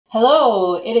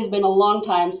Hello, it has been a long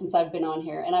time since I've been on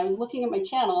here, and I was looking at my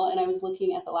channel and I was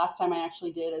looking at the last time I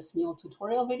actually did a Smule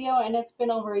tutorial video, and it's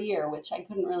been over a year, which I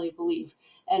couldn't really believe.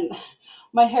 And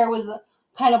my hair was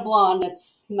kind of blonde.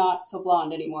 It's not so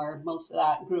blonde anymore. Most of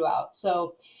that grew out.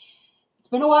 So it's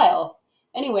been a while.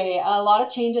 Anyway, a lot of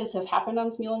changes have happened on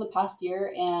Smule in the past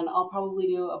year, and I'll probably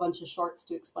do a bunch of shorts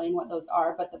to explain what those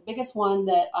are. But the biggest one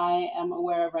that I am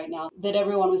aware of right now that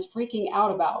everyone was freaking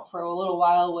out about for a little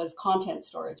while was content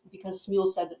storage, because Smule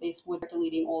said that they would start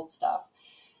deleting old stuff.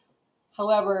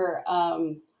 However,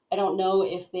 I don't know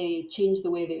if they changed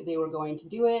the way that they were going to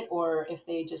do it or if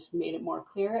they just made it more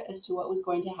clear as to what was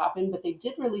going to happen. But they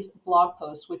did release a blog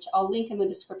post, which I'll link in the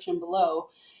description below.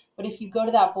 But if you go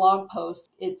to that blog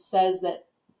post, it says that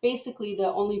basically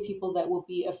the only people that will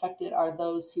be affected are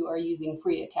those who are using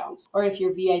free accounts or if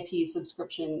your VIP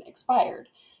subscription expired.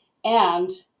 And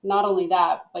not only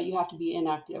that, but you have to be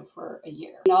inactive for a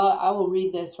year. Now, I will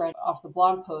read this right off the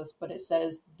blog post, but it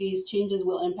says these changes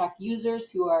will impact users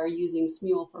who are using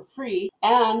Smule for free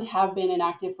and have been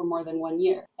inactive for more than 1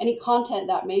 year. Any content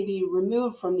that may be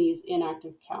removed from these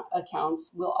inactive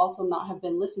accounts will also not have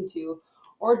been listened to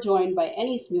or joined by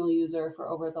any Smule user for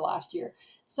over the last year.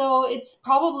 So it's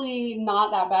probably not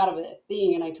that bad of a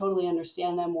thing, and I totally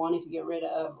understand them wanting to get rid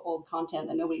of old content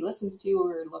that nobody listens to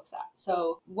or looks at.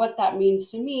 So what that means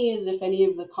to me is if any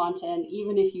of the content,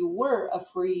 even if you were a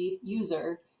free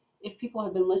user, if people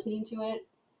have been listening to it,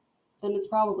 then it's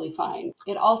probably fine.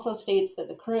 It also states that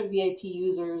the current VIP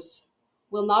users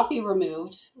will not be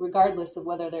removed regardless of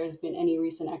whether there has been any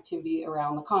recent activity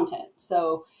around the content.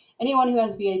 So anyone who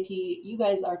has VIP, you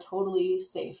guys are totally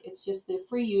safe. It's just the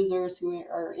free users who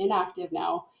are inactive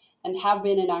now and have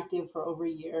been inactive for over a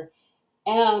year,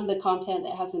 and the content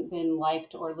that hasn't been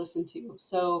liked or listened to.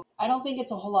 So I don't think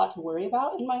it's a whole lot to worry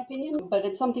about, in my opinion, but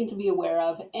it's something to be aware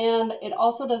of. And it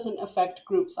also doesn't affect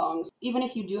group songs. Even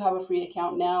if you do have a free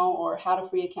account now or had a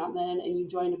free account then and you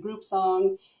joined a group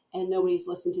song and nobody's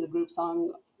listened to the group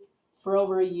song for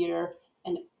over a year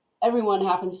and everyone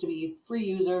happens to be free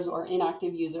users or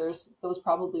inactive users, those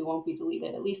probably won't be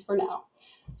deleted, at least for now.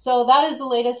 So that is the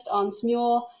latest on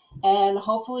Smule, and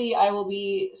hopefully I will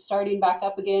be starting back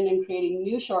up again and creating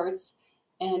new shorts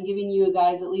and giving you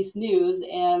guys at least news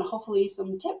and hopefully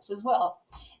some tips as well.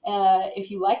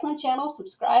 If you like my channel,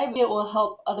 subscribe. It will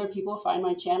help other people find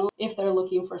my channel if they're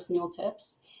looking for Smule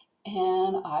tips.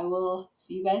 And I will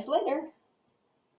see you guys later.